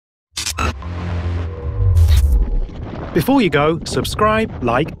Before you go, subscribe,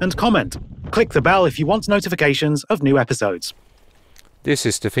 like, and comment. Click the bell if you want notifications of new episodes. This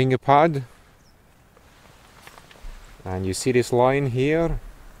is the finger pad. And you see this line here?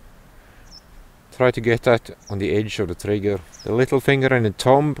 Try to get that on the edge of the trigger. The little finger and the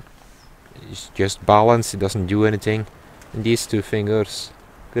thumb is just balance, it doesn't do anything. And these two fingers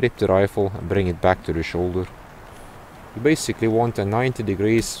grip the rifle and bring it back to the shoulder. You basically want a 90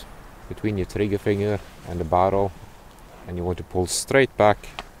 degrees between your trigger finger and the barrel, and you want to pull straight back.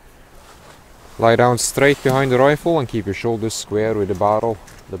 Lie down straight behind the rifle and keep your shoulders square with the barrel.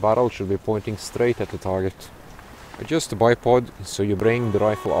 The barrel should be pointing straight at the target. Adjust the bipod so you bring the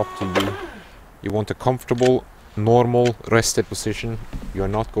rifle up to you. You want a comfortable, normal, rested position. You are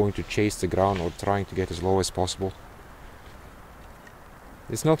not going to chase the ground or trying to get as low as possible.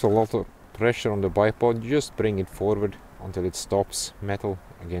 There's not a lot of pressure on the bipod, you just bring it forward until it stops, metal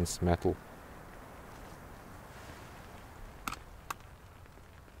against metal.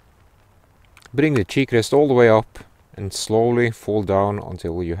 Bring the cheek rest all the way up and slowly fall down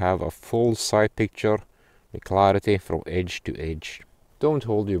until you have a full side picture with clarity from edge to edge. Don't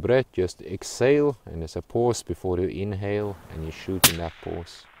hold your breath, just exhale, and there's a pause before you inhale and you shoot in that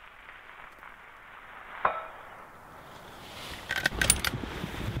pause.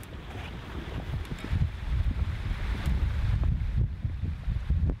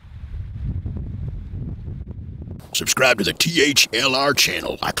 Subscribe to the THLR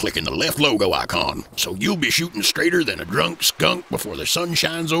channel by clicking the left logo icon, so you'll be shooting straighter than a drunk skunk before the sun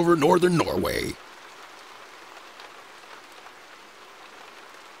shines over northern Norway.